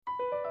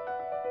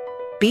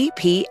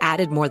BP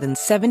added more than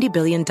 $70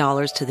 billion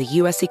to the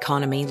U.S.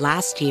 economy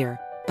last year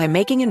by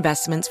making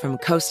investments from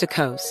coast to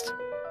coast.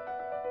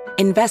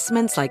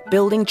 Investments like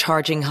building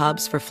charging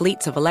hubs for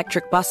fleets of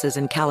electric buses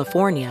in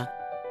California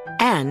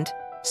and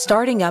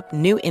starting up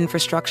new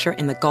infrastructure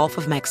in the Gulf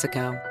of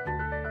Mexico.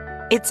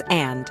 It's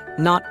and,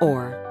 not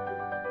or.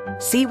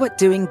 See what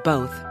doing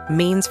both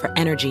means for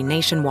energy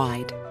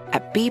nationwide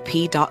at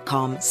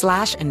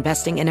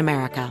bp.com/investing in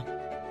America.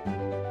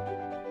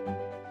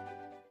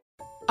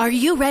 Are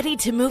you ready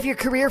to move your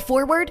career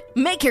forward?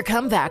 Make your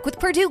comeback with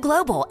Purdue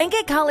Global and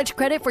get college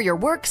credit for your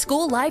work,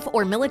 school, life,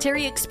 or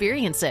military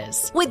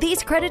experiences. With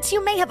these credits,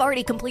 you may have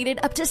already completed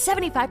up to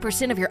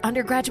 75% of your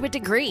undergraduate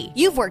degree.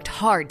 You've worked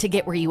hard to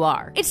get where you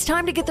are. It's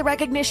time to get the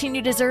recognition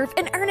you deserve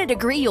and earn a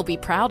degree you'll be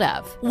proud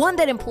of. One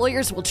that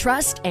employers will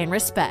trust and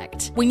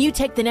respect. When you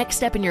take the next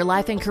step in your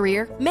life and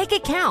career, make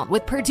it count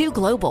with Purdue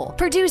Global,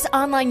 Purdue's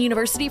online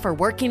university for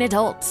working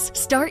adults.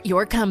 Start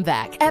your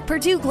comeback at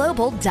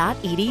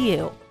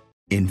purdueglobal.edu.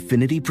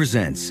 Infinity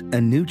presents a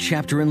new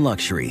chapter in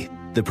luxury,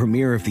 the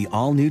premiere of the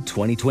all-new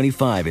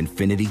 2025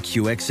 Infinity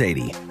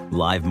QX80,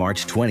 live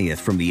March 20th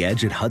from the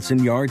Edge at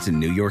Hudson Yards in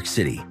New York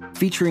City,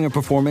 featuring a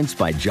performance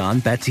by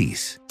John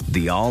Batiste.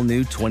 The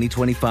all-new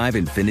 2025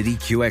 Infinity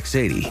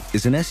QX80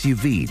 is an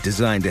SUV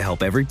designed to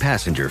help every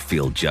passenger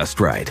feel just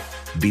right.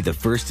 Be the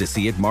first to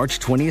see it March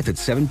 20th at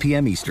 7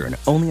 p.m. Eastern,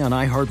 only on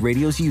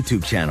iHeartRadio's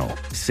YouTube channel.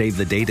 Save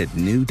the date at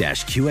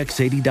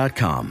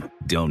new-QX80.com.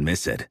 Don't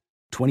miss it.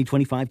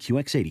 2025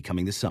 QX80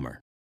 coming this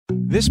summer.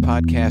 This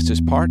podcast is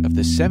part of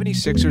the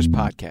 76ers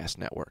Podcast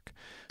Network.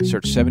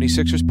 Search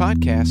 76ers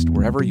Podcast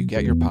wherever you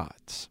get your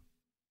pods.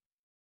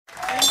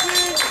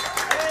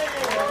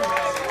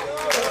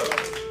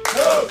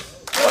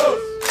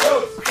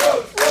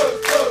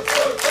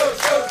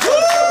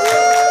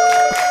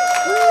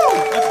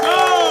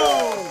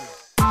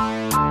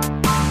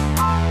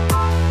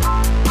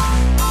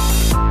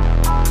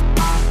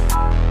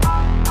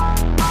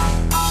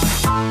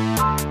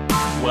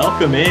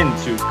 Welcome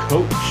into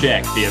Coat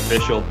Check, the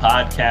official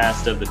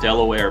podcast of the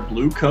Delaware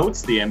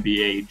Bluecoats, the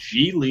NBA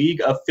G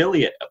League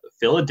affiliate of the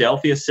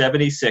Philadelphia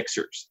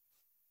 76ers.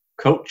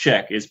 Coat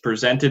Check is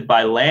presented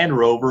by Land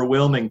Rover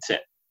Wilmington.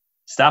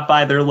 Stop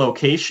by their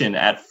location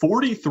at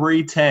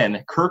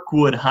 4310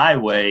 Kirkwood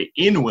Highway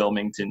in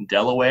Wilmington,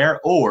 Delaware,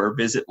 or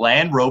visit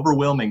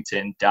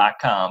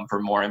LandRoverWilmington.com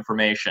for more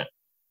information.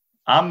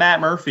 I'm Matt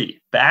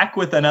Murphy, back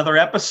with another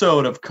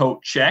episode of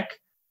Coat Check,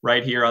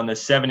 right here on the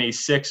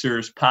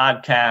 76ers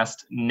Podcast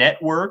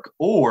Network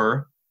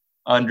or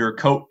under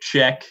Coat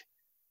Check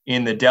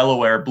in the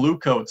Delaware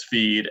Bluecoats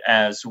feed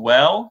as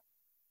well.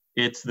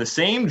 It's the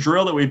same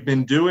drill that we've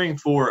been doing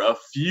for a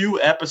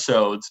few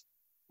episodes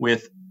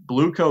with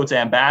Bluecoats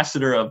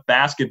ambassador of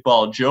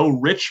basketball, Joe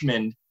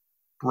Richmond,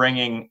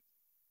 bringing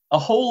a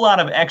whole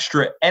lot of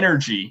extra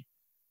energy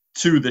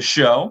to the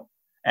show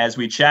as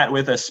we chat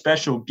with a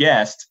special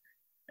guest,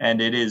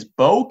 and it is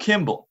Bo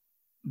Kimble.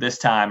 This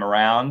time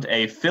around,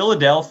 a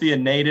Philadelphia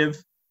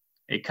native,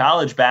 a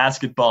college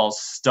basketball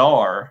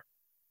star,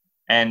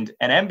 and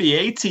an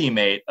NBA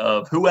teammate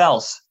of who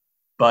else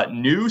but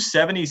new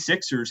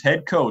 76ers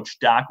head coach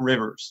Doc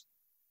Rivers.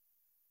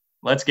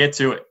 Let's get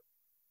to it.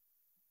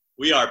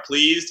 We are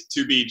pleased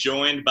to be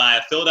joined by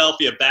a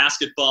Philadelphia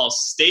basketball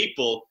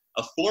staple,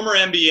 a former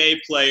NBA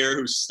player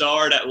who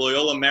starred at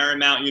Loyola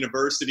Marymount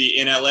University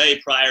in LA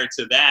prior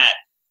to that,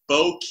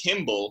 Bo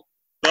Kimble.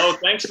 Bo,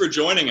 thanks for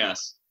joining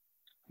us.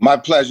 My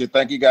pleasure.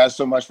 Thank you guys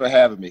so much for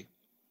having me.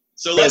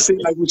 So let's seem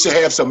like we should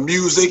have some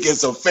music and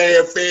some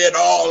fanfare and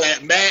all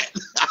that, Matt.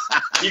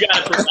 You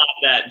got to provide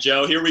that,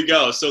 Joe. Here we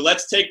go. So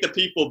let's take the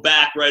people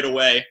back right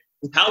away.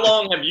 How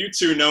long have you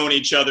two known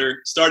each other?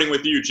 Starting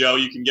with you, Joe,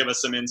 you can give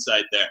us some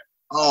insight there.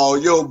 Oh,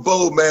 yo,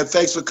 Bo, man,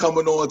 thanks for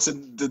coming on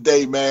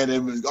today, man.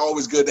 And it's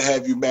always good to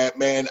have you, Matt,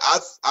 man. I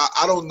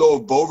don't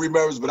know if Bo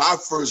remembers, but I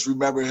first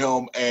remember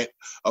him at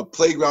a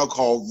playground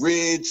called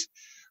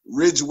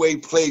Ridgeway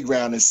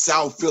Playground in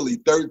South Philly,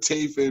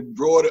 13th and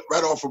Broad,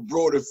 right off of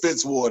Broad and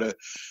Fitzwater.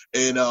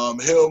 And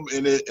him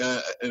and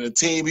the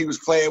team he was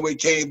playing with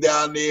came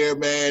down there,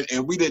 man,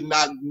 and we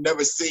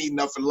never seen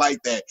nothing like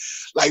that.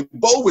 Like,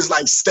 Bo was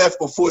like Steph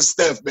before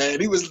Steph,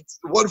 man. He was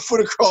 1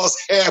 foot across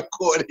half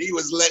court, and he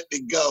was letting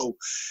it go.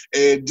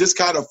 And just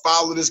kind of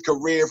followed his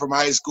career from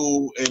high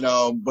school.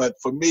 And but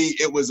for me,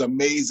 it was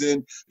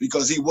amazing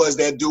because he was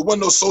that dude.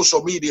 Wasn't no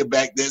social media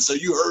back then, so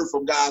you heard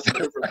from guys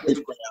from different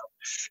playgrounds.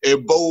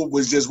 And Bo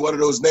was just one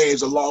of those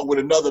names, along with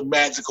another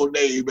magical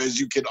name, as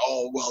you can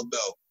all well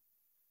know.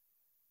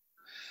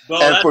 Well,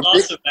 that's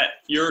awesome that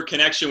your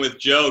connection with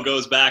Joe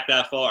goes back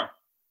that far.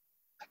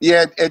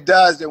 Yeah, it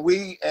does. And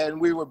we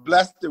were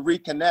blessed to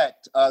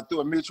reconnect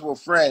through a mutual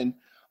friend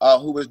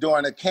who was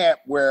doing a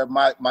camp where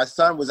my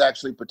son was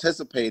actually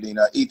participating,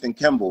 Ethan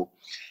Kimble.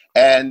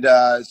 And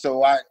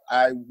so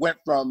I went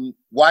from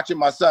watching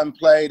my son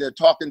play to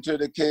talking to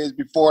the kids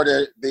before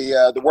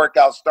the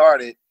workout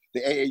started,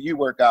 the AAU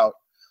workout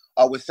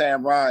with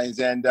Sam Rhines.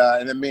 And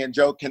then me and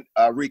Joe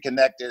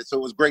reconnected. So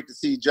it was great to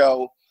see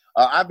Joe.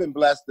 I've been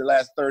blessed the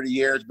last 30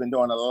 years, been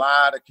doing a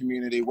lot of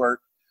community work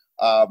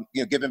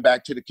giving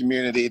back to the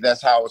community.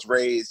 That's how I was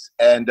raised.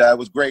 And it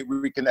was great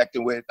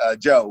reconnecting with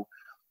Joe.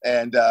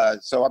 And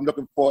so I'm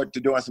looking forward to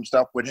doing some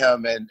stuff with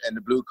him and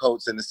the Blue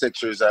Coats and the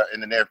Sixers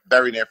in the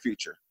very near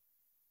future.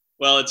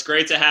 Well, it's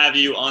great to have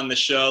you on the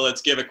show.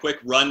 Let's give a quick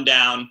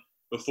rundown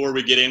before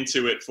we get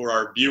into it for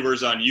our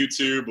viewers on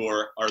YouTube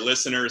or our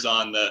listeners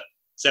on the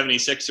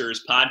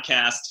 76ers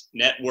podcast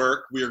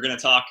network. We are going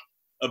to talk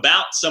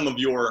about some of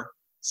your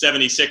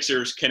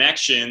 76ers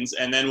connections,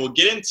 and then we'll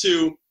get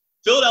into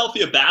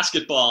Philadelphia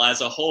basketball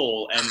as a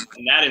whole and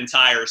that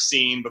entire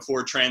scene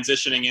before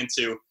transitioning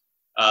into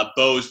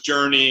Bo's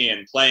journey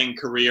and playing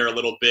career a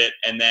little bit.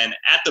 And then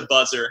at the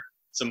buzzer,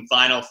 some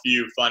final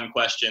few fun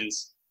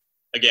questions,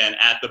 again,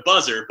 at the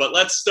buzzer. But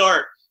let's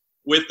start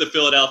with the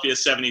Philadelphia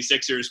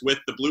 76ers, with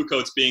the Blue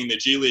Coats being the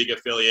G League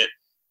affiliate.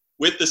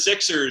 With the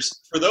Sixers,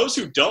 for those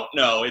who don't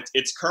know,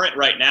 it's current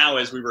right now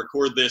as we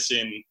record this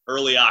in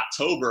early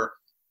October.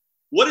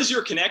 What is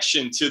your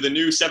connection to the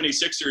new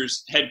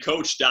 76ers head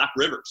coach, Doc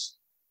Rivers?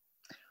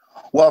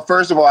 Well,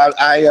 first of all,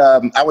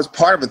 I was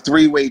part of a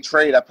three-way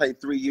trade. I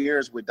played 3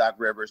 years with Doc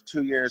Rivers,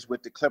 2 years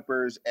with the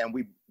Clippers, and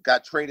we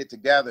got traded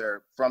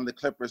together from the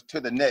Clippers to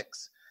the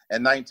Knicks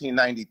in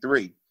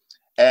 1993.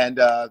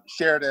 And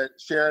shared a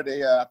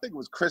I think it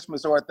was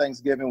Christmas or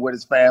Thanksgiving with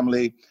his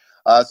family.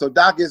 So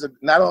Doc is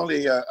not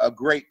only a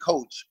great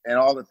coach and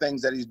all the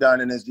things that he's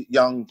done in his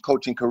young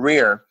coaching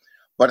career,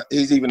 but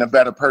he's even a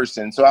better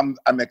person. So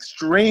I'm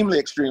extremely,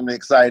 extremely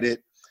excited.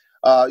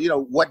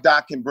 What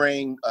Doc can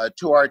bring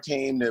to our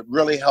team to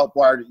really help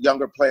our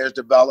younger players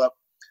develop.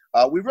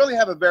 We really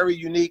have a very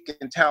unique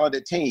and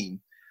talented team,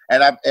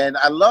 and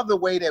I love the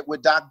way that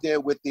what Doc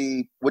did with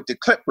the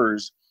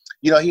Clippers.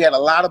 He had a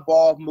lot of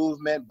ball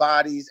movement,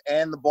 bodies,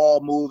 and the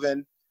ball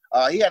moving.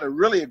 He had a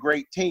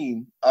great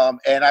team,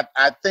 and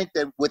I think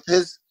that with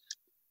his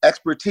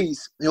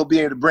expertise, he'll be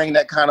able to bring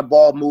that kind of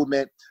ball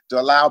movement to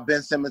allow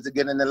Ben Simmons to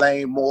get in the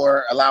lane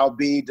more, allow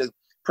B to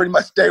pretty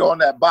much stay on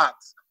that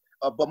box.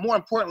 But more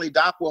importantly,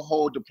 Doc will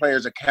hold the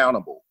players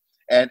accountable,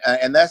 and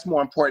that's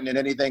more important than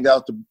anything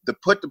else, to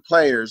put the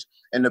players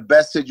in the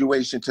best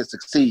situation to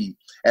succeed.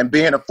 And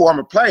being a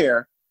former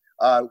player,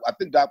 I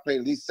think Doc played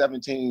at least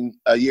 17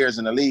 years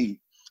in the league.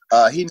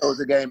 He knows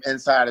the game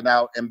inside and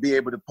out and be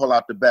able to pull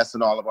out the best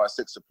in all of our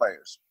Sixer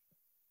players.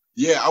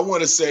 Yeah, I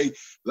want to say,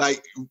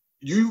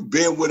 you've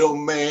been with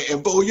him, man,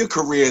 and Bo, your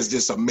career is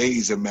just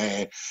amazing,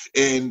 man.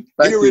 And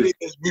here it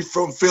is, we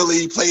from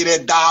Philly, played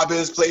at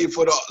Dobbins, played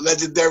for the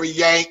legendary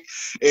Yank,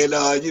 and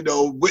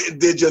went and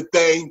did your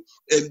thing.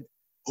 And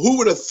who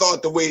would have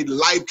thought the way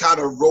life kind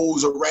of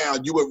rolls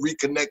around, you would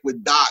reconnect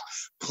with Doc,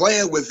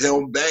 playing with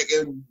him back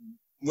in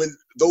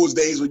those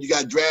days when you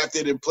got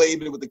drafted and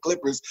played with the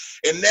Clippers,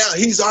 and now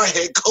he's our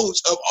head coach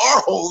of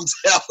our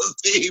hometown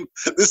team,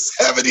 the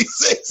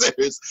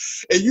 76ers.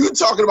 And you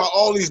talking about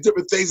all these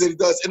different things that he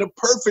does. In a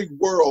perfect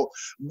world,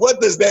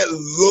 what does that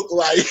look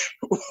like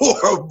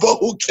for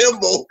Bo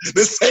Kimble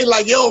to say,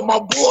 yo, my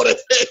boy, the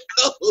head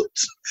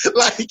coach?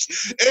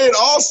 And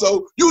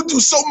also, you do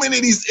so many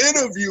of these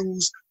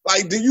interviews.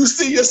 Do you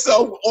see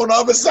yourself on the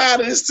other side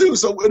of this too?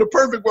 So in a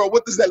perfect world,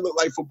 what does that look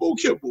like for Bo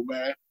Kimble,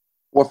 man?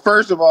 Well,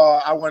 first of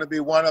all, I want to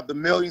be one of the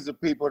millions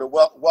of people to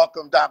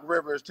welcome Doc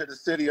Rivers to the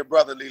city of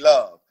brotherly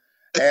love.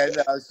 And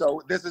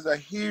so this is a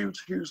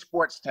huge, huge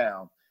sports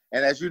town.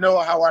 And as you know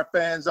how our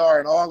fans are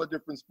in all the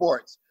different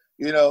sports,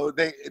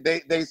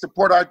 they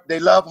support they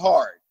love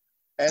hard.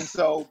 And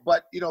so,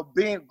 but,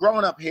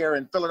 growing up here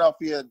in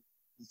Philadelphia,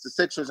 the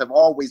Sixers have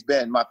always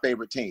been my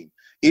favorite team.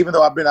 Even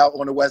though I've been out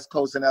on the West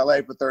Coast in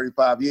LA for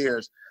 35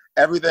 years,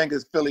 everything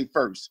is Philly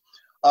first.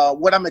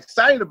 What I'm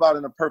excited about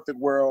in a perfect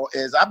world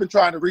is I've been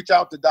trying to reach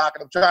out to Doc,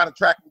 and I'm trying to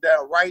track him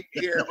down right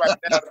here, right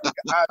now, to be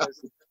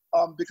honest,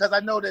 because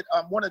I know that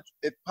I want to,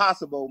 if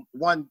possible,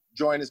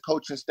 join his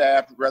coaching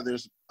staff, whether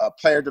it's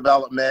player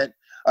development,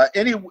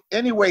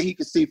 any way he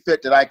could see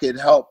fit that I could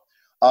help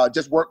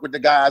just work with the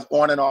guys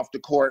on and off the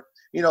court.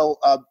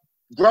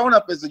 Growing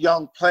up as a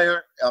young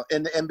player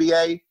in the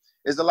NBA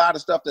is a lot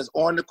of stuff that's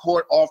on the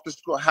court, off the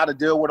court, how to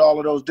deal with all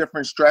of those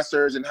different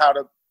stressors and how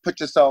to put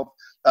yourself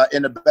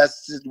in the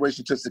best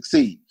situation to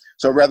succeed.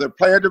 So whether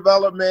player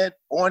development,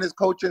 on his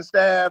coaching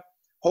staff,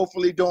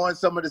 hopefully doing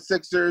some of the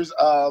Sixers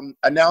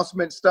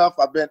announcement stuff.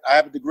 I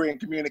have a degree in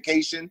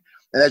communication,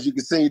 and as you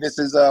can see, this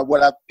is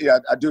what I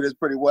do this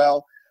pretty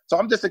well. So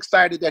I'm just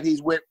excited that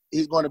he's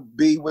going to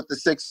be with the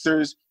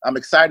Sixers. I'm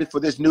excited for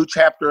this new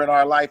chapter in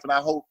our life, and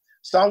I hope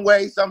some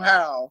way,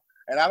 somehow,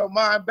 and I don't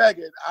mind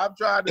begging, I'm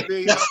trying to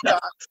take our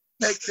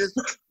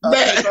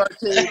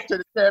team to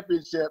the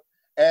championship.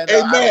 And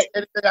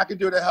anything I can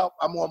do to help,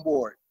 I'm on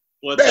board.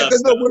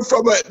 This went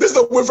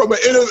from an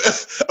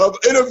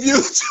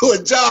interview to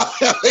a job.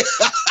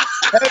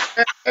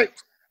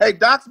 Hey,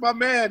 Doc's my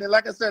man, and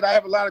like I said, I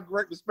have a lot of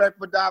great respect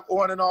for Doc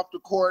on and off the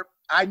court.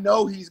 I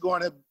know he's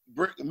going to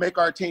make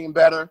our team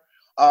better.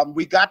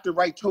 We got the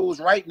right tools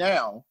right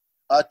now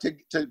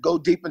to go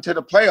deep into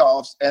the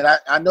playoffs, and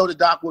I know that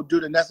Doc will do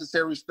the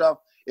necessary stuff.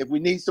 If we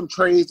need some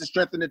trades to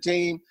strengthen the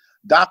team,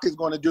 Doc is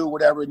going to do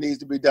whatever it needs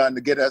to be done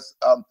to get us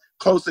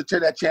closer to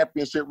that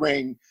championship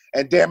ring.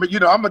 And damn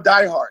it, I'm a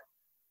diehard.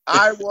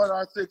 I want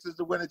our Sixers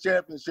to win a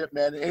championship,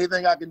 man. And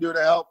anything I can do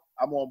to help,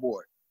 I'm on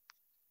board.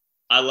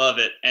 I love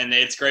it. And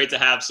it's great to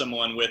have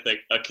someone with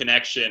a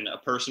connection, a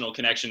personal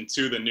connection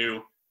to the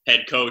new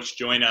head coach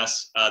join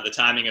us. The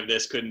timing of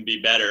this couldn't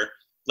be better.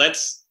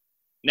 Let's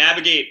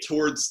navigate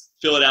towards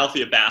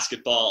Philadelphia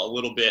basketball a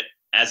little bit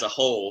as a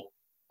whole.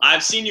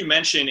 I've seen you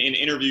mention in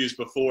interviews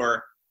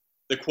before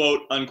the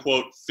quote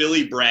unquote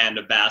Philly brand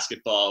of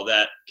basketball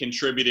that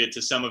contributed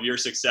to some of your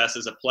success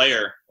as a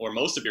player, or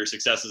most of your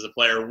success as a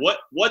player.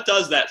 What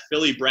does that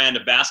Philly brand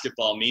of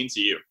basketball mean to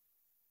you?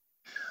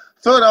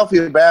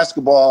 Philadelphia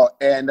basketball,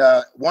 and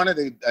one of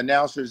the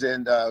announcers,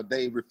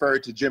 they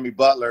referred to Jimmy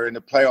Butler in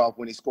the playoff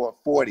when he scored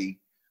 40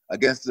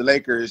 against the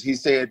Lakers. He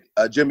said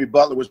Jimmy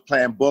Butler was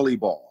playing bully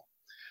ball.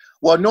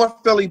 Well, North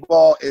Philly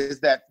ball is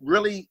that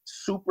really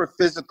super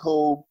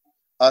physical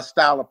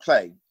style of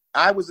play.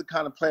 I was the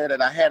kind of player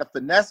that I had a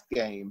finesse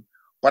game,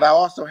 but I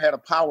also had a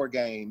power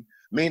game,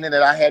 meaning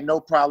that I had no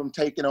problem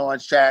taking on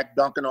Shaq,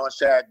 dunking on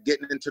Shaq,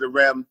 getting into the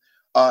rim,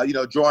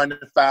 drawing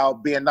the foul,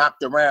 being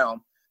knocked around.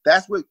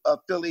 That's what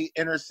Philly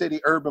inner city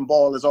urban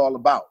ball is all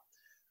about.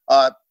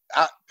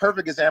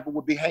 Perfect example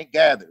would be Hank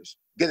Gathers.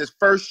 Get his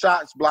first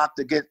shots blocked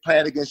to get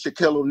playing against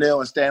Shaquille O'Neal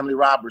and Stanley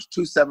Roberts,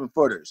 2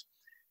 7-footers.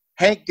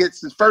 Hank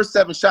gets his first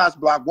 7 shots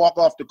blocked, walk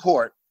off the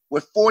court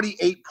with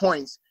 48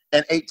 points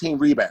and 18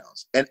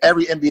 rebounds. And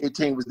every NBA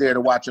team was there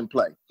to watch him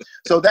play.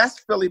 So that's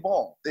Philly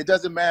ball. It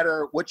doesn't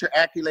matter what your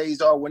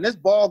accolades are. When this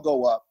ball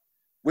go up,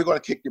 we're going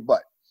to kick your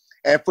butt.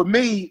 And for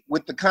me,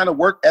 with the kind of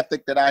work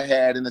ethic that I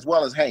had, and as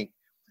well as Hank,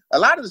 a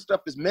lot of the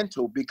stuff is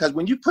mental, because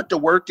when you put the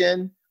work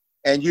in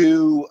and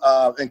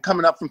and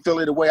coming up from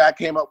Philly the way I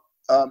came up,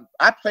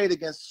 I played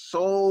against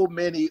so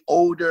many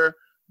older,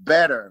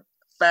 better,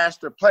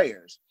 faster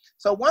players.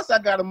 So once I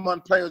got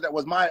among players that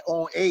was my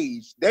own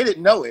age, they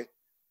didn't know it,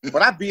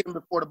 but I beat them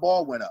before the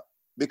ball went up,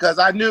 because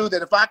I knew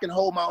that if I can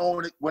hold my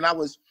own when I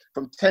was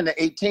from 10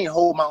 to 18,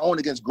 hold my own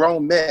against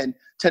grown men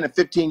 10 to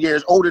 15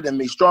 years older than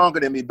me, stronger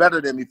than me,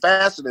 better than me,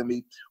 faster than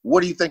me,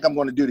 what do you think I'm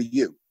going to do to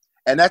you?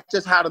 And that's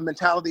just how the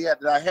mentality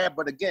that I had.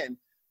 But again,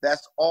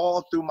 that's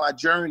all through my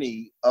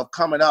journey of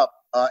coming up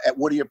at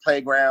Whittier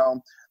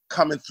Playground,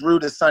 coming through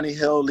the Sunny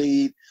Hill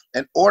League.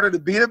 In order to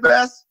be the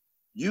best,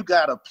 you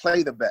got to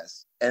play the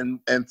best. And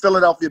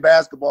Philadelphia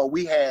basketball,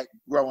 we had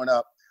growing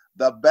up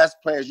the best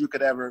players you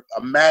could ever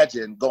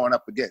imagine going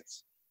up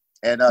against.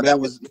 And that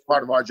was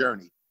part of our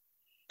journey.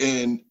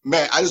 And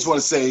Matt, I just want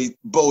to say,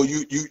 Bo,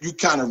 you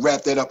kind of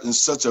wrapped that up in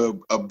such a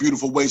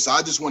beautiful way. So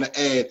I just want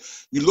to add,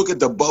 you look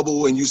at the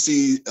bubble and you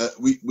see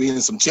we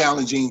in some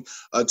challenging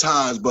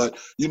times, but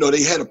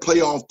they had a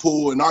playoff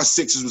pool and our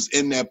Sixers was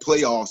in that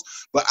playoffs.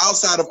 But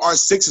outside of our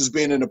Sixers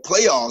being in the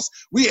playoffs,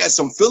 we had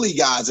some Philly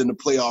guys in the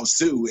playoffs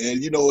too.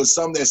 And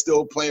some that's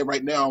still playing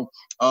right now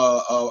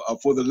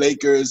for the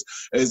Lakers.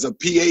 There's a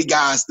PA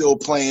guy still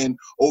playing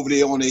over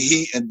there on the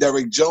Heat, and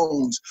Derek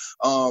Jones.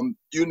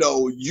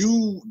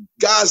 You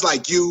guys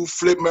like you,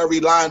 Flip Murray,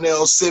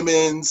 Lionel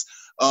Simmons,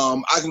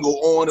 I can go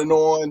on and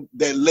on,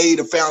 that laid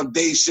the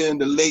foundation,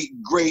 the late,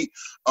 great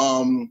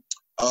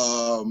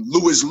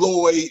Louis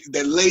Lloyd,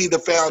 that laid the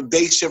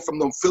foundation from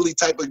them Philly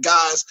type of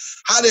guys.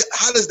 How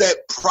does that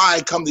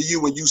pride come to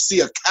you when you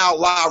see a Kyle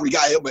Lowry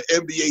got him an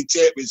NBA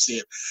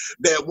championship,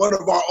 that one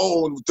of our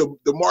own, the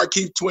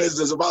Markeith twins,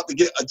 is about to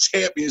get a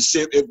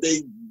championship if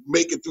they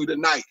make it through the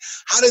night?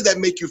 How does that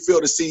make you feel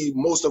to see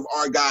most of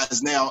our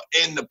guys now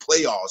in the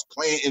playoffs,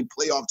 playing in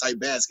playoff type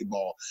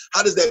basketball?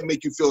 How does that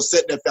make you feel,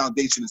 setting that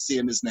foundation and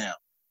seeing this now?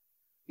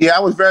 Yeah, I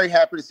was very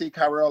happy to see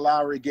Kyle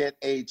Lowry get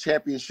a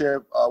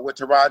championship with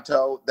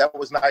Toronto. That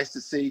was nice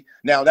to see.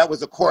 Now, that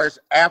was, of course,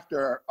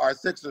 after our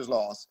Sixers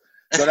loss.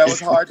 So that was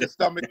hard to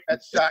stomach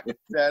that shot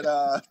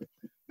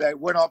that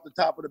went off the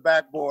top of the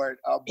backboard.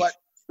 But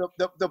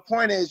the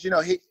point is,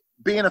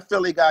 being a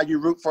Philly guy, you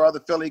root for other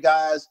Philly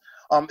guys.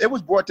 It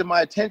was brought to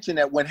my attention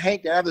that when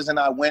Hank Gathers and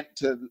I went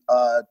to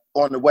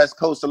on the West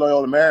Coast to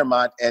Loyola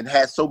Marymount and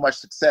had so much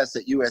success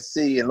at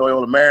USC and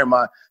Loyola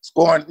Marymount,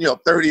 scoring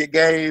 30 a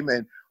game,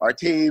 and our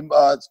team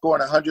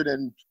scoring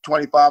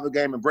 125 a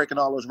game and breaking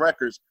all those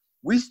records,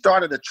 we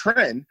started a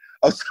trend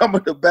of some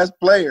of the best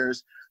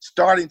players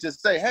starting to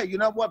say, hey, you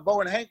know what?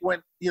 Bo and Hank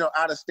went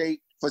out of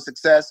state for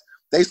success.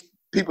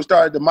 People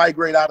started to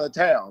migrate out of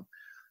town.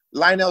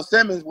 Lionel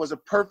Simmons was a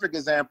perfect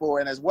example,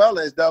 and as well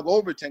as Doug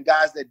Overton,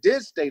 guys that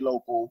did stay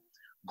local,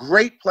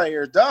 great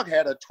players. Doug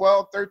had a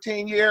 12,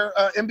 13-year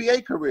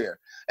NBA career,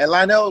 and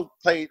Lionel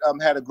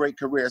had a great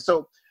career.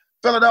 So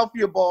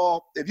Philadelphia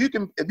ball, if you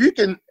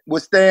can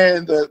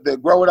withstand the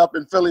growing up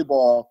in Philly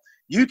ball,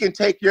 you can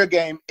take your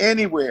game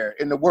anywhere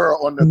in the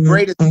world on the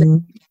greatest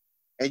stage,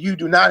 and you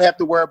do not have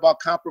to worry about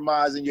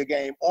compromising your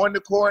game on the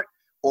court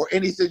or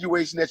any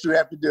situation that you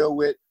have to deal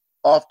with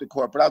off the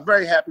court. But I was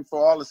very happy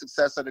for all the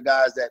success of the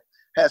guys that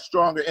had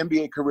stronger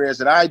NBA careers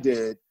than I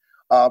did.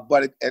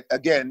 But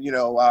again,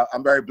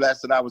 I'm very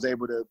blessed that I was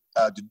able to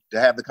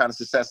have the kind of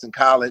success in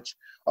college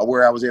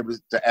where I was able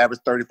to average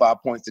 35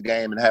 points a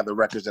game and have the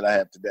records that I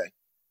have today.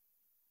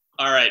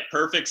 All right,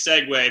 perfect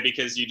segue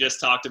because you just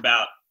talked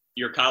about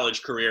your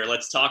college career.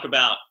 Let's talk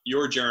about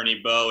your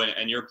journey, Bo,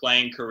 and your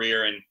playing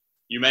career. And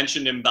you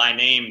mentioned him by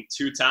name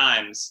 2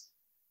 times.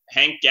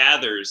 Hank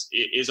Gathers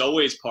is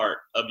always part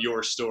of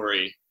your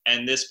story.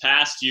 And this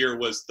past year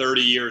was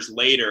 30 years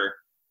later.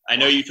 I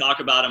know you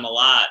talk about him a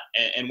lot.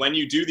 And when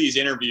you do these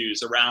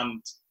interviews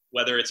around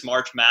whether it's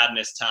March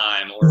Madness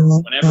time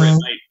or whenever it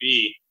might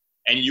be,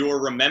 and you're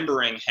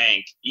remembering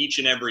Hank each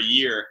and every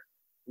year,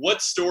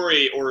 what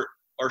story or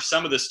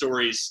some of the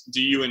stories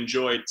do you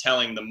enjoy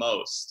telling the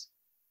most?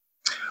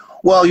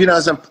 Well,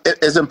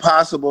 it's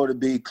impossible to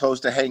be close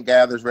to Hank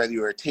Gathers, whether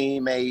you're a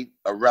teammate,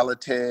 a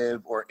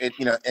relative, or a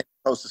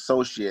close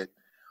associate.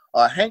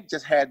 Hank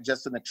just had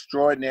an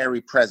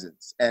extraordinary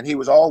presence, and he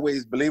was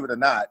always, believe it or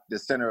not, the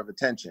center of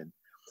attention.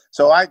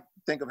 So I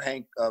think of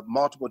Hank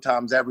multiple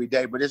times every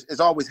day, but it's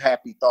always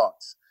happy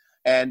thoughts.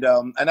 And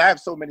I have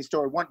so many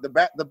stories.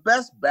 The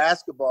best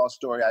basketball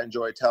story I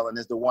enjoy telling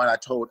is the one I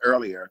told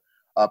earlier,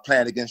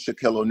 playing against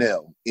Shaquille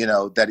O'Neal,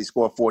 that he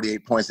scored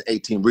 48 points and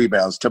 18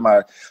 rebounds. To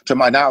my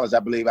knowledge, I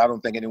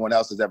don't think anyone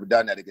else has ever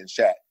done that against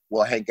Shaq.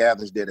 Well, Hank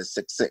Gathers did at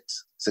 6'6",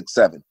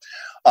 6'7".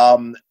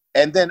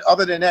 And then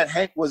other than that,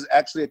 Hank was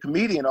actually a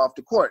comedian off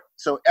the court.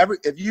 So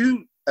if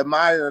you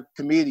admire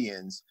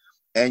comedians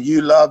and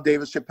you love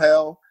David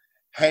Chappelle,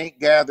 Hank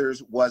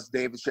Gathers was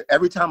David.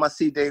 Every time I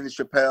see David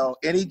Chappelle,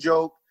 any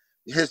joke,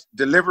 his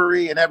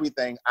delivery and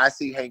everything, I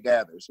see Hank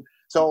Gathers.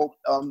 So,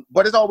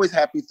 but it's always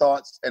happy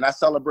thoughts, and I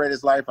celebrate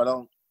his life. I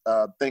don't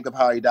think of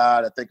how he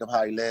died. I think of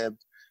how he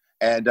lived,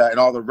 and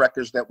all the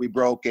records that we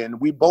broke. And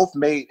we both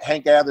made,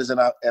 Hank Gathers and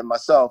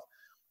myself,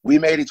 we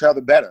made each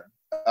other better.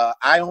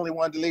 I only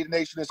wanted to lead the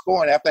nation in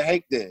scoring after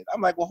Hank did. I'm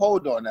like, well,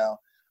 hold on now.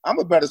 I'm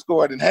a better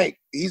scorer than Hank.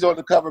 He's on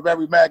the cover of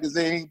every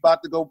magazine. He's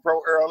about to go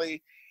pro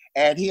early,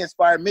 and he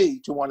inspired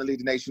me to want to lead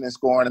the nation in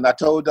scoring. And I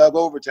told Doug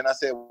Overton, I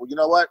said, well, you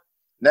know what?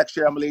 Next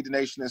year, I'm going to lead the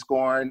nation in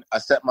scoring. I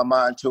set my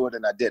mind to it,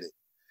 and I did it,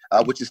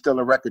 which is still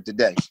a record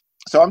today.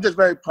 So I'm just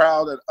very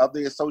proud of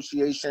the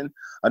association.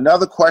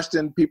 Another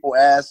question people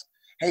ask,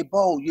 hey,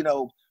 Bo,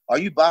 are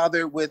you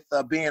bothered with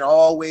being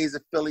always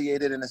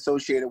affiliated and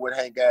associated with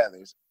Hank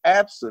Gathers?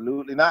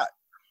 Absolutely not.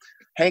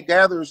 Hank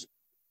Gathers,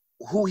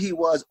 who he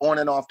was on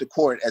and off the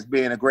court as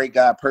being a great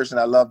guy, person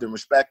I loved and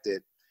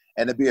respected,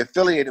 and to be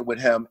affiliated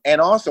with him.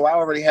 And also, I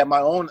already had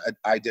my own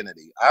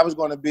identity. I was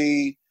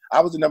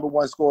the number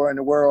 1 scorer in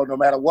the world no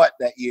matter what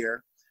that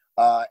year.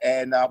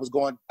 And I was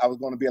going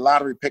to be a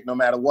lottery pick no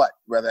matter what,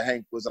 whether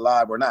Hank was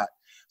alive or not.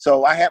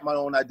 So I had my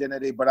own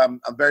identity, but I'm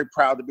very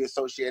proud to be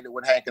associated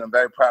with Hank, and I'm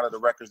very proud of the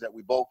records that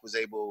we both was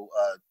able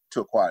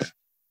to acquire.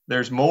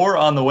 There's more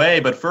on the way,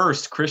 but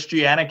first,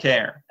 Christiana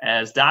Care.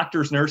 As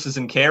doctors, nurses,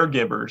 and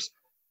caregivers,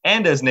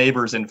 and as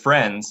neighbors and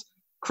friends,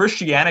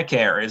 Christiana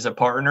Care is a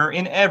partner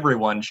in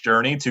everyone's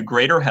journey to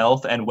greater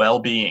health and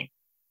well-being.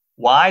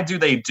 Why do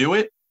they do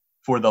it?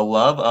 For the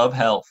love of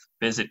health.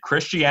 Visit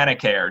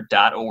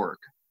christianacare.org.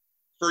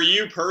 For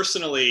you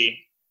personally,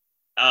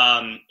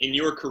 in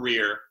your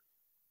career,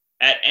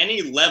 at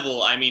any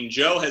level,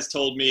 Joe has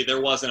told me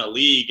there wasn't a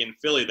league in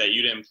Philly that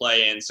you didn't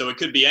play in, so it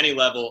could be any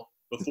level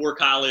before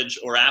college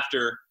or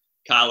after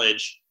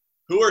college.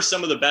 Who are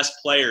some of the best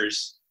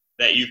players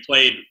that you've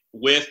played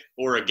with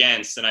or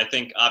against? And I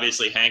think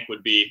obviously Hank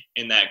would be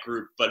in that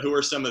group, but who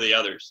are some of the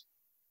others?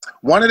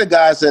 One of the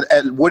guys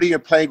at Whittier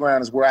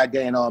Playground is where I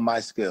gained all my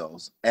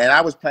skills. And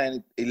I was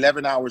playing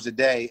 11 hours a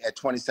day at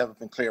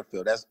 27th and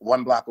Clearfield. That's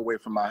 1 block away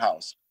from my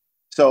house.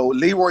 So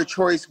Leroy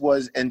Choice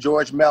and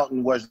George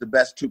Melton was the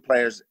best 2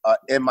 players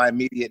in my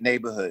immediate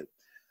neighborhood.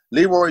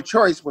 Leroy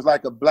Choice was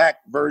like a black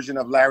version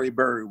of Larry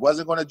Bird.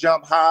 Wasn't going to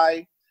jump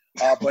high,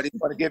 but he's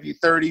going to give you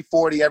 30,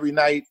 40 every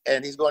night,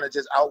 and he's going to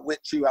just outwit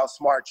you,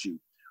 outsmart you.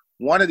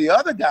 One of the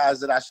other guys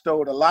that I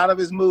stole a lot of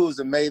his moves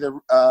and made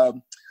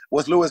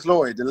was Louis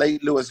Lloyd, the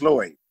late Louis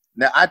Lloyd.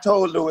 Now, I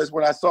told Louis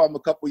when I saw him a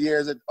couple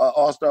years at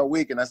All-Star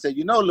Weekend, I said,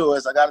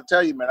 Louis, I got to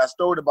tell you, man, I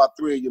stole about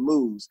 3 of your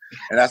moves.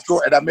 And I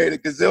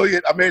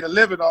made a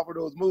living off of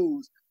those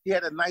moves. He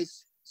had a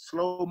nice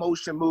slow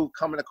motion move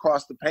coming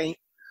across the paint.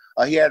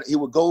 He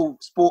would go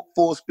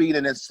full speed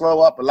and then slow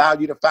up, allow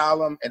you to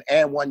foul him,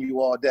 and one you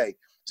all day.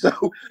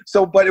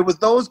 But it was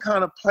those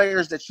kind of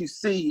players that you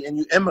see and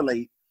you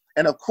emulate.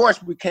 And of course,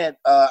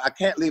 I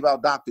can't leave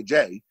out Dr.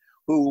 J,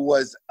 who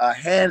was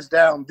hands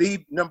down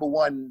the number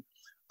 1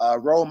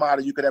 role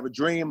model you could ever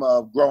dream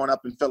of growing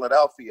up in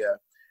Philadelphia.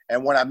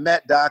 And when I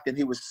met Doc, and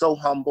he was so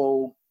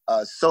humble,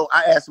 so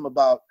I asked him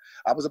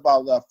I was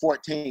about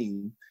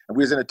 14, and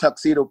we was in a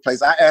tuxedo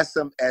place. I asked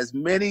him as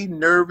many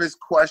nervous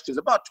questions,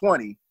 about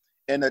 20,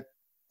 in a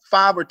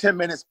 5 or 10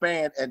 minute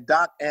span, and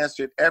Doc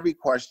answered every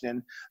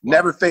question.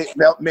 Never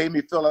made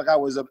me feel like I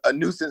was a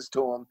nuisance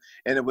to him.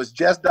 And it was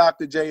just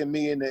Dr. J and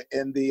me in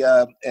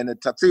the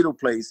tuxedo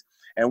place.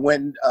 And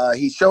when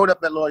he showed up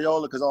at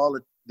Loyola, because all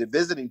the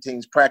visiting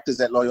teams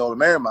practiced at Loyola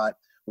Marymount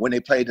when they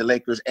played the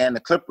Lakers and the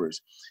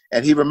Clippers,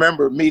 and he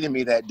remembered meeting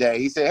me that day.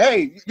 He said,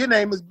 "Hey, your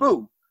name is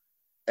Boo,"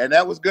 and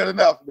that was good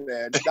enough,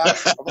 man. Doc,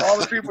 of all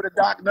the people that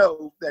Doc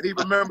knows, that he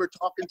remembered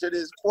talking to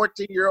this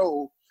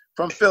 14-year-old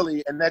from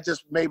Philly, and that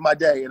just made my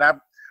day. And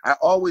I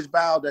always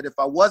vowed that if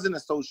I wasn't a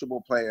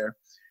sociable player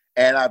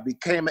and I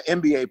became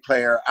an NBA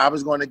player, I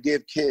was going to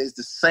give kids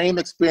the same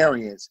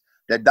experience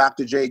that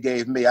Dr. J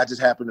gave me. I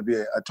just happened to be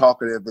a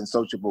talkative and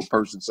sociable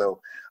person, so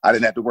I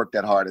didn't have to work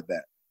that hard at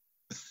that.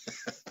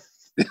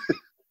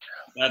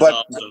 That's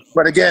awesome.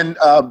 But again,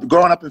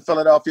 growing up in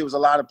Philadelphia, was a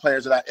lot of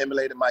players that I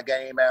emulated my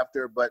game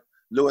after, but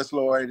Louis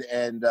Lloyd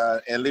and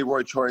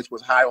Leroy Choice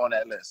was high on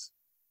that list.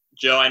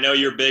 Joe, I know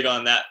you're big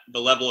on that, the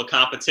level of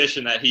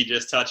competition that he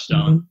just touched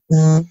on.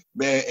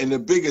 Man, and the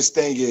biggest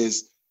thing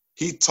is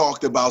he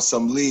talked about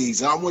some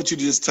leagues, and I want you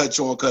to just touch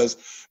on,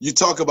 because you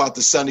talk about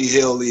the Sunny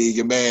Hill League,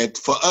 and man,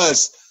 for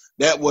us,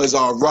 that was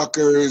our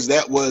Rutgers,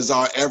 that was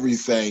our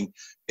everything.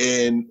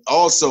 And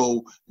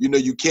also, you know,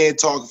 you can't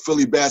talk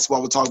Philly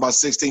basketball. We're talking about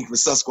 16th for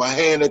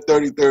Susquehanna,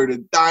 33rd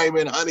and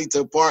Diamond,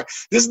 Huntington Park.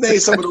 Just name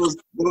some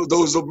of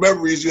those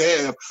memories you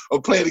have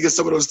of playing against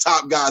some of those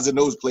top guys in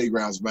those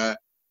playgrounds, man.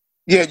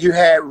 Yeah, you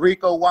had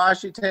Rico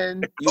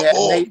Washington, you had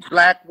Nate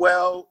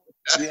Blackwell,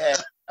 you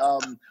had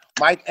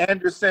Mike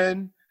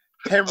Anderson,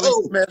 Henry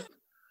Smith.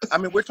 I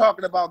mean, we're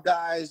talking about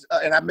guys,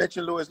 and I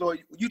mentioned Louis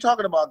Lloyd. You're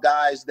talking about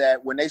guys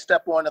that when they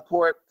step on the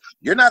court,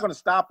 you're not going to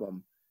stop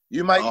them.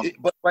 You might,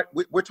 but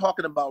we're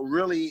talking about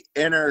really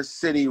inner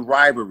city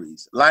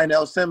rivalries.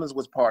 Lionel Simmons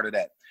was part of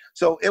that.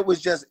 So it was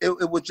just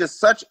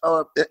such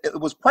a, it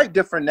was quite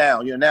different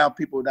now. You know, now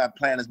people are not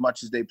playing as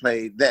much as they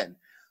played then.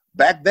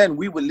 Back then,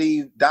 we would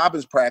leave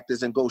Dobbins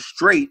practice and go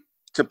straight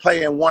to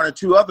play in one or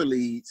two other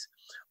leagues.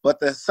 But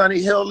the Sunny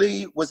Hill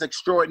League was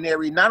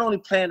extraordinary, not only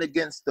playing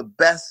against the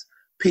best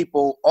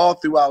people all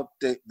throughout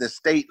the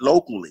state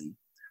locally,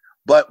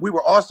 but we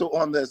were also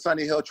on the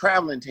Sunny Hill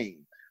traveling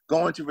team,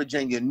 going to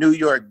Virginia, New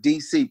York,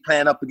 D.C.,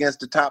 playing up against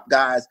the top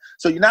guys.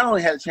 So you not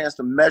only had a chance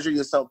to measure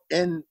yourself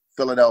in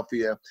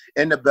Philadelphia,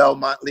 in the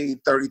Belmont League,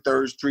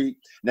 33rd Street.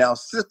 Now,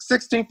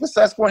 16th for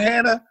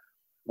Susquehanna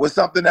was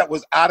something that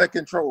was out of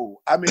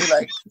control. I mean,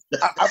 like,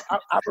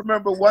 I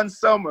remember one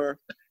summer,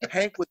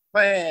 Hank was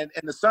playing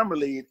in the summer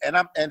league, and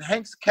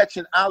Hank's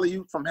catching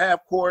alley-oop from half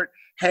court,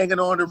 hanging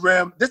on the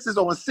rim. This is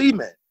on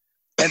cement.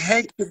 And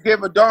Hank could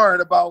give a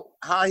darn about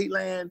how he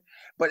land,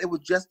 but it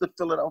was just the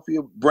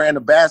Philadelphia brand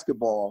of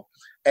basketball.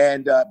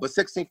 And but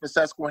 16th and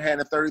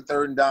Susquehanna,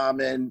 33rd and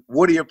Diamond,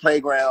 Whittier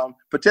Playground,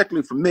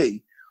 particularly for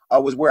me,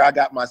 was where I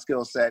got my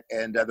skill set,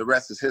 and the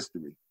rest is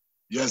history.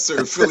 Yes,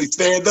 sir. Philly,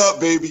 stand up,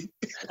 baby.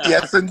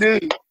 Yes,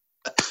 indeed.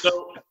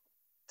 So,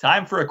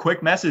 time for a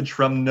quick message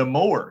from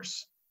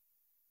Nemours.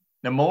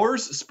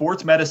 Nemours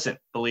Sports Medicine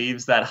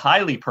believes that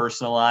highly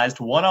personalized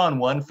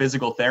one-on-one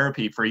physical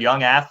therapy for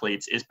young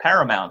athletes is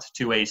paramount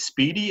to a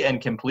speedy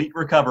and complete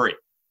recovery.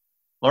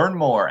 Learn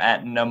more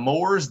at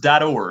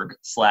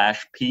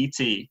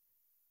nemours.org/PT.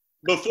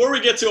 Before we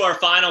get to our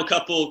final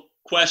couple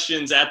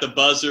questions at the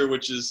buzzer,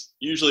 which is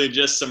usually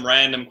just some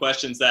random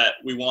questions that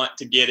we want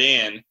to get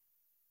in,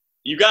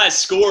 you guys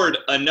scored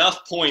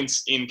enough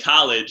points in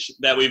college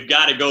that we've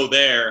got to go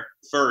there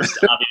first,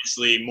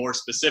 obviously, more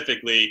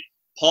specifically.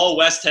 Paul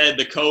Westhead,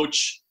 the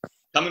coach,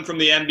 coming from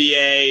the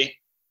NBA,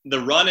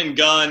 the run and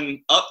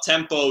gun,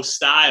 up-tempo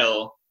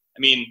style. I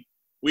mean,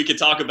 we could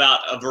talk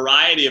about a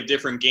variety of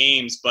different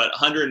games, but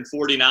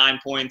 149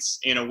 points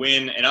in a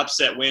win, an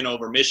upset win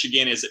over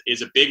Michigan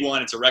is a big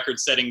one. It's a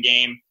record-setting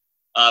game.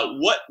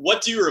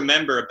 What do you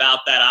remember about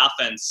that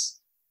offense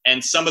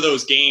and some of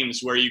those games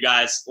where you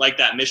guys, like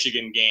that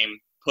Michigan game,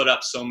 put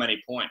up so many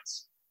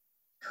points?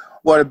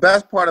 Well, the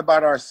best part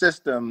about our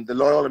system, the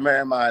Loyola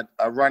Marymount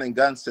run and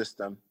gun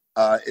system,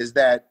 is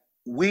that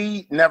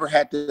we never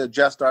had to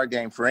adjust our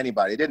game for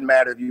anybody. It didn't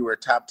matter if you were a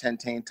top 10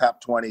 team, top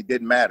 20, it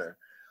didn't matter.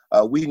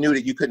 We knew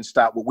that you couldn't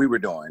stop what we were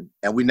doing,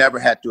 and we never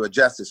had to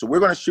adjust it. So we're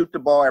going to shoot the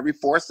ball every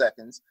 4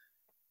 seconds.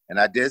 And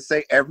I did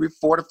say every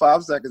 4 to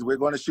 5 seconds, we're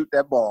going to shoot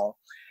that ball.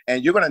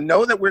 And you're going to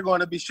know that we're going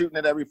to be shooting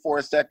it every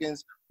 4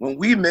 seconds. When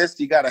we missed,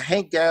 you got a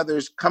Hank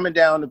Gathers coming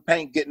down the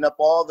paint, getting up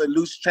all the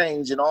loose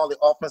change and all the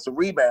offensive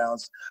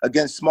rebounds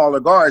against smaller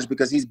guards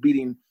because he's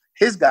beating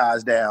his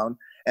guys down.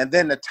 And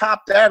then to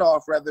top that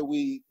off, whether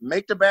we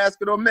make the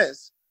basket or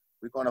miss,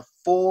 we're going to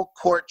full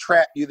court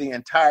trap you the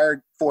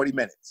entire 40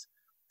 minutes.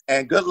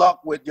 And good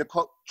luck with your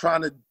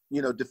trying to,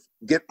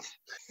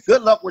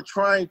 good luck with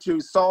trying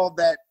to solve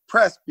that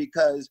press,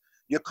 because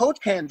your coach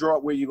can't draw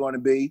it where you're going to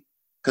be,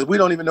 because we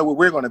don't even know where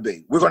we're going to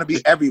be. We're going to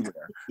be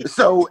everywhere.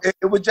 So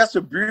it was just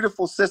a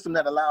beautiful system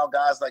that allowed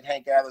guys like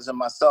Hank Gathers and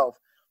myself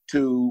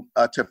to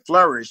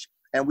flourish.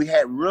 And we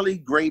had really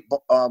great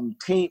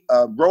team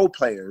role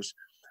players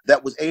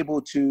that was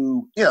able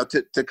to,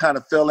 to kind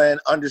of fill in,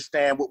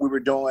 understand what we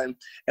were doing.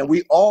 And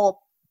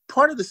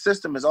part of the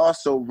system is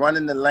also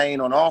running the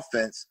lane on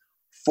offense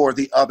for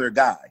the other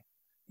guy.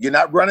 You're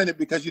not running it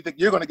because you think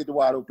you're going to get the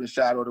wide open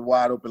shot or the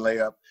wide open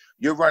layup.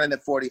 You're running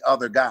it for the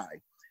other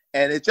guy.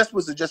 And it just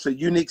was a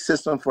unique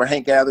system for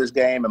Hank Gathers'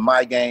 game and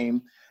my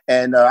game.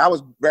 And I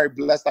was very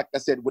blessed, like I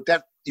said, with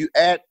that. You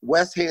add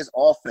Westhead's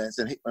offense,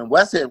 and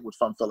Westhead was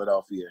from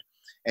Philadelphia,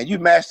 and you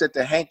matched it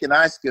to Hank and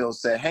I skill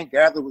set. Hank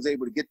Gathers was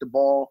able to get the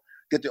ball,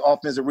 get the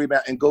offensive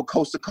rebound, and go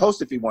coast to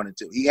coast if he wanted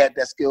to. He had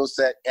that skill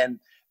set and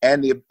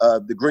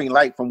the green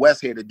light from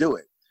Westhead to do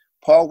it.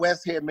 Paul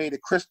Westhead made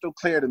it crystal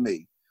clear to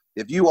me.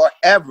 If you are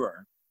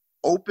ever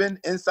open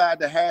inside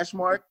the hash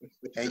mark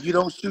and you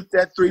don't shoot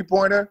that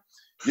three-pointer,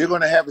 you're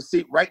going to have a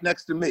seat right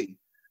next to me.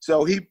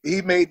 So he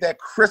made that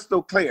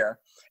crystal clear.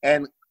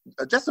 And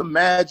just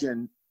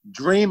imagine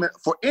dreaming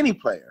for any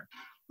player,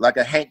 like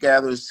a Hank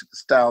Gathers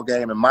style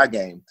game in my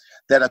game,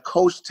 that a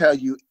coach tell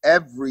you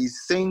every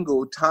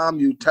single time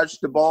you touch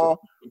the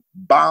ball,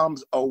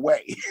 bombs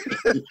away.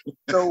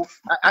 So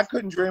I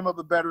couldn't dream of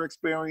a better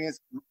experience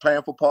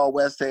playing for Paul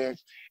Westhead.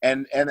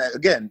 And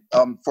again,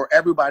 for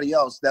everybody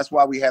else, that's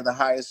why we have the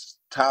highest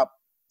top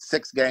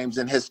 6 games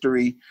in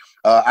history.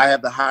 I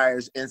have the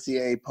highest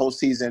NCAA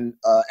postseason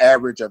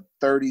average of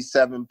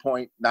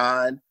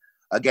 37.9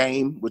 a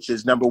game, which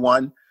is number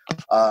 1.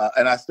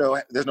 And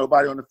there's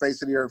nobody on the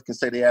face of the earth can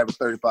say they average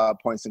 35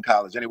 points in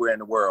college anywhere in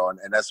the world.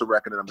 And that's a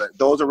record.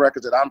 Those are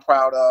records that I'm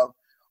proud of.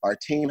 Our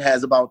team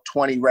has about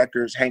 20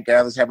 records. Hank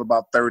Gathers have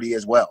about 30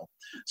 as well.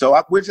 So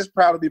we're just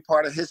proud to be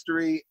part of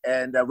history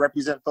and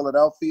represent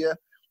Philadelphia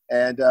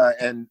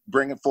and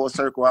bring it full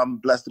circle. I'm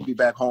blessed to be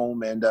back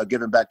home and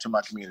giving back to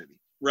my community.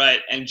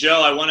 Right. And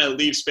Joe, I want to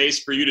leave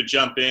space for you to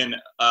jump in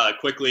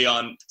quickly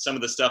on some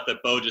of the stuff that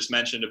Bo just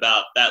mentioned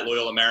about that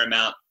Loyola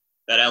Marymount,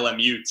 that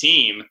LMU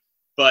team.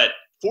 But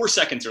 4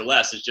 seconds or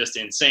less is just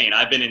insane.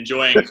 I've been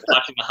enjoying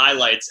watching the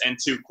highlights. And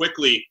to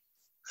quickly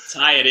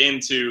tie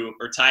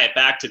it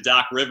back to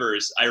Doc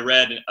Rivers, I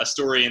read a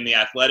story in The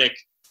Athletic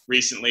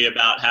recently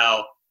about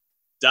how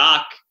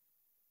Doc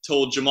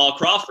told Jamal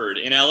Crawford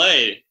in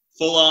LA,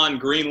 full on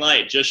green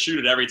light, just shoot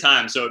it every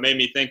time. So it made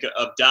me think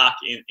of Doc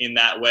in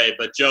that way.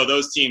 But Joe,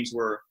 those teams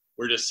were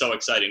just so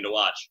exciting to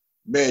watch.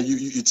 Man,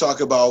 you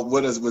talk about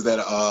was that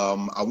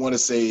I want to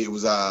say it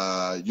was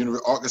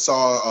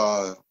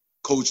Arkansas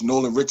Coach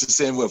Nolan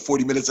Richardson with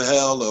 40 minutes of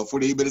hell or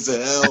 48 minutes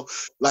of hell.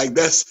 Like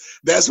that's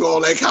where all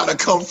that kind of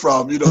come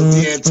from.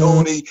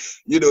 D'Antoni,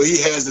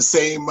 he has the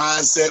same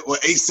mindset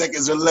with 8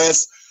 seconds or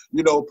less.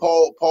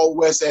 Paul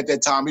West at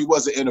that time, he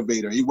was an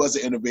innovator. He was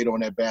an innovator on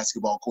that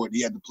basketball court. He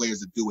had the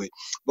players to do it.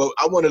 But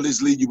I want to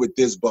just leave you with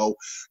this, Bo.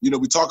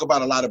 We talk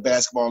about a lot of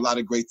basketball, a lot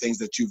of great things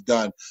that you've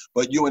done.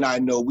 But you and I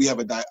know we have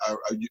a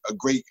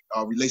great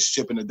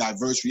relationship and a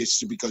diverse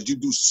relationship because you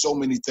do so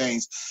many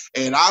things.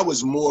 And I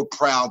was more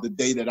proud the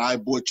day that I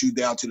brought you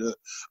down to the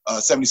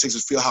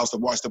 76ers Fieldhouse to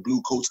watch the Blue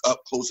Coats up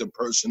close and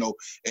personal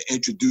and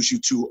introduce you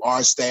to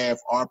our staff,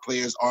 our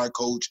players, our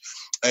coach,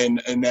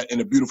 and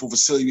a beautiful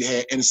facility you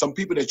had, and some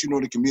people that in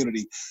the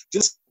community.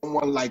 Just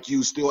someone like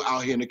you still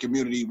out here in the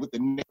community with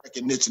the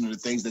recognition of the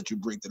things that you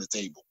bring to the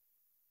table.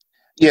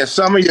 Yeah,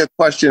 some of your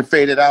question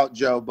faded out,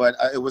 Joe, but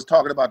it was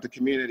talking about the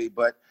community.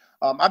 But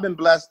I've been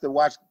blessed to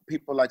watch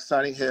people like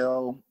Sonny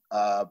Hill,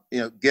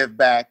 give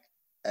back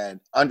and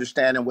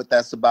understanding what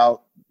that's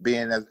about,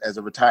 being as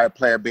a retired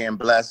player, being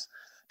blessed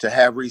to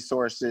have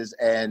resources,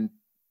 and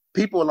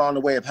people along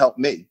the way have helped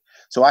me.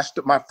 So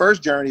my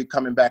first journey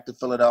coming back to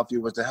Philadelphia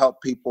was to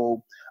help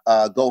people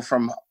go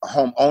from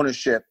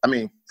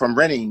from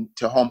renting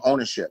to home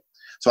ownership.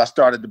 So I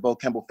started the Bo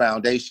Kimble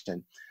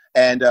Foundation.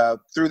 And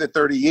through the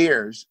 30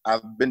 years,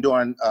 I've been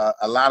doing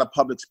a lot of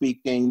public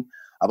speaking.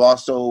 I've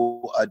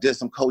also did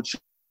some coaching,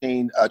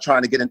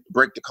 trying to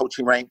break the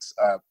coaching ranks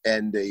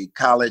in the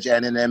college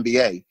and in the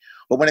NBA.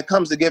 But when it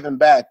comes to giving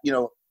back,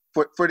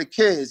 for the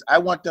kids, I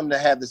want them to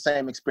have the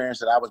same experience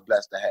that I was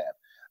blessed to have.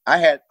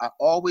 I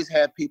always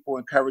had people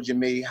encouraging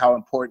me how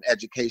important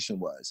education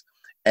was.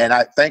 And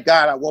I thank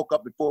God I woke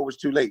up before it was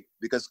too late,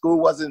 because school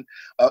wasn't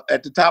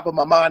at the top of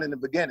my mind in the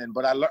beginning,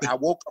 but I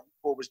woke up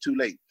before it was too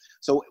late.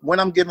 So when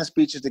I'm giving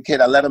speeches to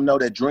kids, I let them know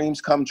that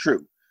dreams come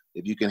true.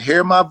 If you can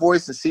hear my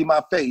voice and see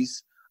my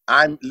face,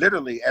 I'm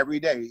literally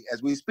every day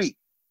as we speak,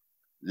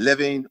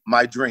 living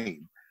my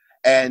dream.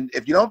 And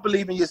if you don't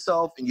believe in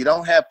yourself and you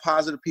don't have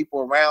positive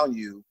people around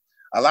you,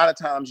 a lot of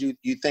times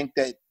you think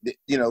that,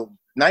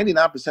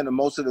 99% of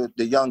most of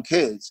the young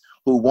kids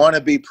who want to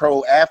be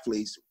pro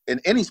athletes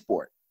in any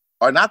sport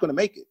are not going to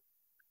make it.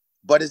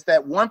 But it's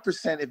that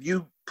 1%, if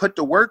you put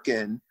the work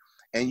in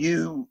and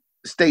you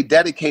stay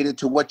dedicated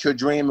to what your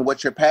dream and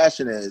what your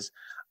passion is,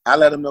 I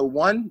let them know,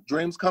 1,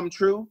 dreams come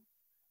true,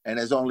 and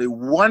there's only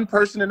one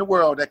person in the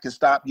world that can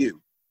stop you,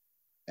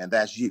 and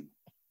that's you.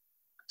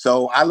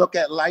 So I look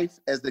at life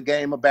as the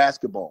game of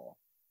basketball.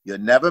 You'll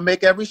never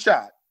make every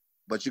shot,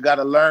 but you got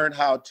to learn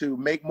how to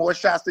make more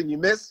shots than you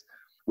miss,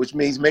 which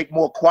means make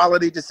more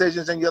quality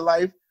decisions in your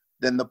life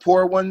than the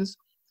poor ones.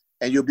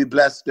 And you'll be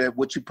blessed that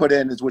what you put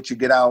in is what you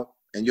get out,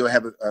 and you'll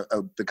have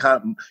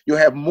you'll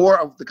have more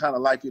of the kind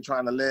of life you're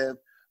trying to live.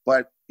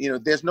 But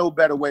there's no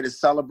better way to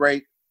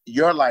celebrate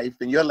your life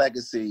and your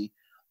legacy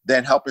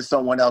than helping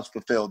someone else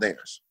fulfill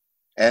theirs.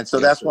 And so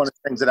that's one of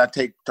the things that I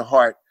take to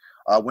heart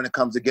when it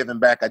comes to giving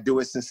back. I do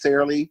it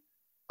sincerely,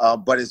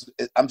 but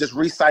I'm just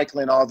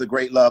recycling all the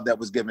great love that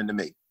was given to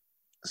me.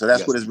 So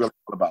that's what it's really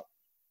all about.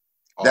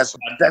 Awesome.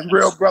 That's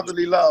real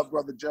brotherly love,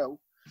 Brother Joe.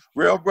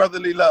 Real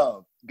brotherly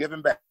love,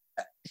 giving back.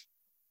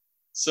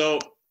 So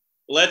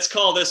let's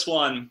call this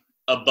one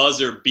a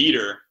buzzer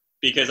beater,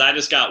 because I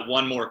just got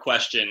one more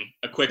question,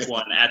 a quick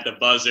one at the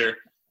buzzer.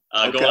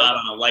 Okay. Go out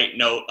on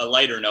a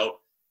lighter note.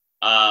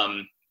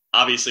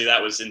 Obviously,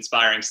 that was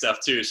inspiring stuff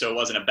too, so it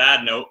wasn't a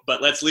bad note.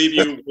 But let's leave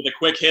you with a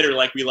quick hitter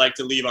like we like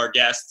to leave our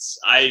guests.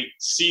 I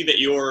see that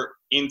you're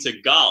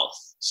into golf.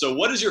 So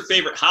what is your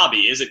favorite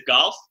hobby? Is it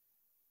golf?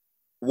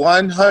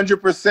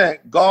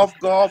 100%.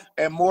 Golf,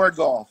 and more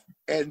golf.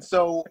 And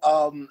so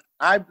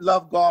I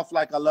love golf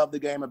like I love the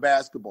game of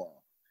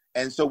basketball.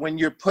 And so when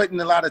you're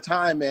putting a lot of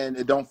time in,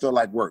 it don't feel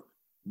like work.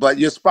 But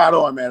you're spot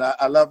on, man.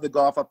 I love the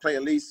golf. I play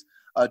at least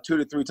 2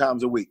 to 3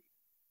 times a week.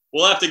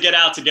 We'll have to get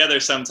out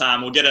together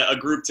sometime. We'll get a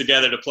group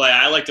together to play.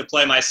 I like to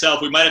play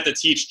myself. We might have to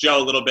teach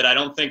Joe a little bit. I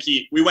don't think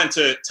we went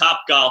to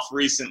Top Golf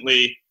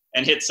recently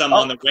and hit some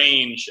on the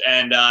range,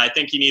 and I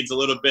think he needs a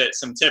little bit,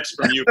 some tips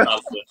from you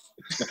probably.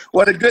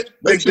 Well, the good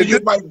Make sure you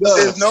might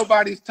is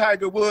nobody's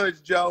Tiger Woods,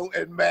 Joe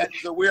and Matt,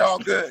 so we're all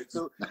good.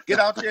 So get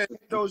out there and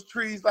hit those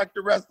trees like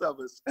the rest of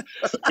us.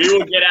 We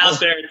will get out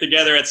there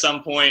together at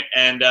some point,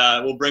 and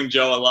we'll bring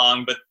Joe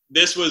along. But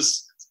this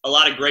was a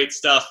lot of great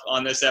stuff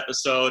on this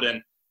episode,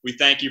 and we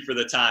thank you for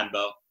the time,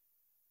 Bo.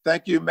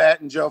 Thank you,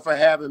 Matt and Joe, for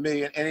having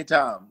me at any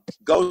time.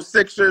 Go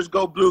Sixers,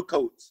 go Blue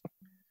Coats.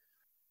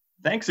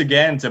 Thanks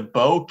again to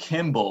Bo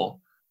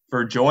Kimble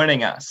for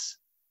joining us.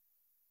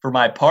 For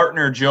my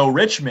partner, Joe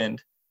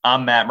Richmond,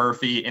 I'm Matt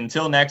Murphy.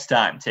 Until next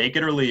time, take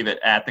it or leave it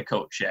at the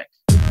Coat Check.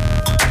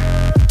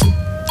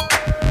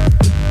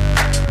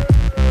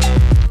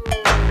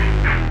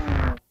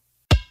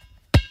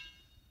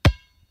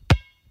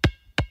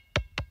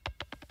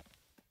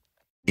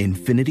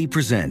 Infiniti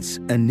presents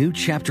a new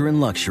chapter in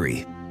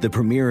luxury, the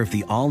premiere of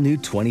the all-new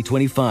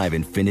 2025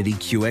 Infiniti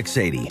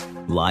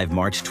QX80, live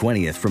March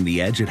 20th from the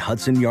Edge at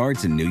Hudson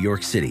Yards in New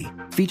York City,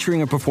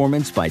 featuring a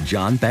performance by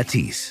John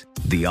Batiste.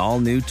 The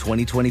all-new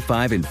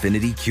 2025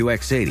 Infiniti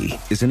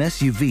QX80 is an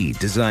SUV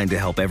designed to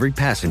help every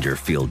passenger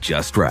feel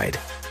just right.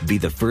 Be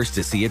the first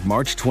to see it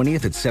March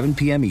 20th at 7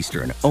 p.m.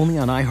 Eastern, only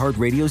on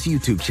iHeartRadio's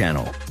YouTube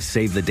channel.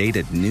 Save the date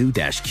at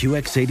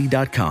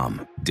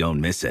new-QX80.com. Don't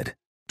miss it.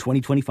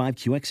 2025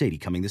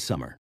 QX80 coming this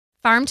summer.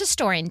 Farm to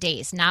store in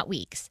days, not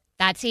weeks.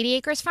 That's 80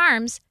 Acres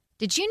Farms.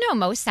 Did you know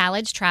most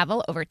salads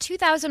travel over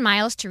 2,000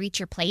 miles to reach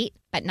your plate?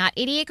 But not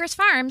 80 Acres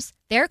Farms.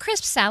 Their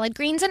crisp salad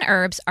greens and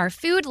herbs are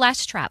food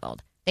less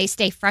traveled. They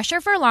stay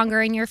fresher for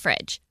longer in your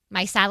fridge.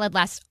 My salad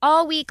lasts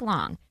all week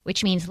long,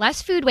 which means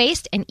less food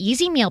waste and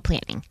easy meal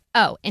planning.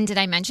 Oh, and did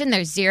I mention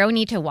there's zero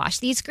need to wash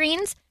these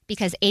greens?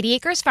 Because 80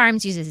 Acres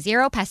Farms uses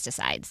zero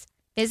pesticides.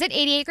 Visit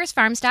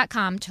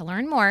 80acresfarms.com to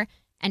learn more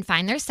and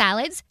find their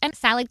salads and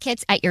salad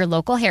kits at your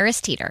local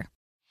Harris Teeter.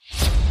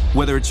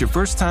 Whether it's your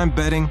first time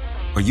betting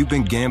or you've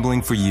been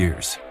gambling for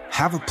years,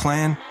 have a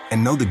plan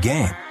and know the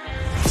game.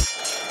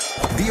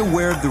 Be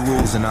aware of the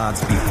rules and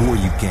odds before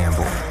you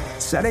gamble.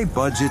 Set a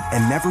budget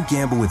and never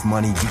gamble with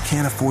money you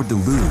can't afford to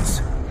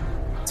lose.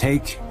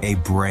 Take a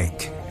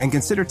break and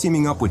consider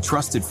teaming up with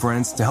trusted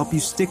friends to help you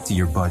stick to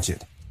your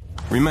budget.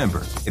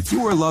 Remember, if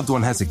you or a loved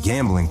one has a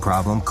gambling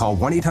problem, call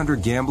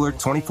 1-800-GAMBLER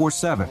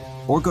 24/7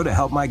 or go to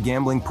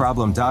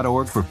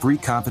helpmygamblingproblem.org for free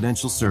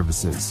confidential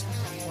services.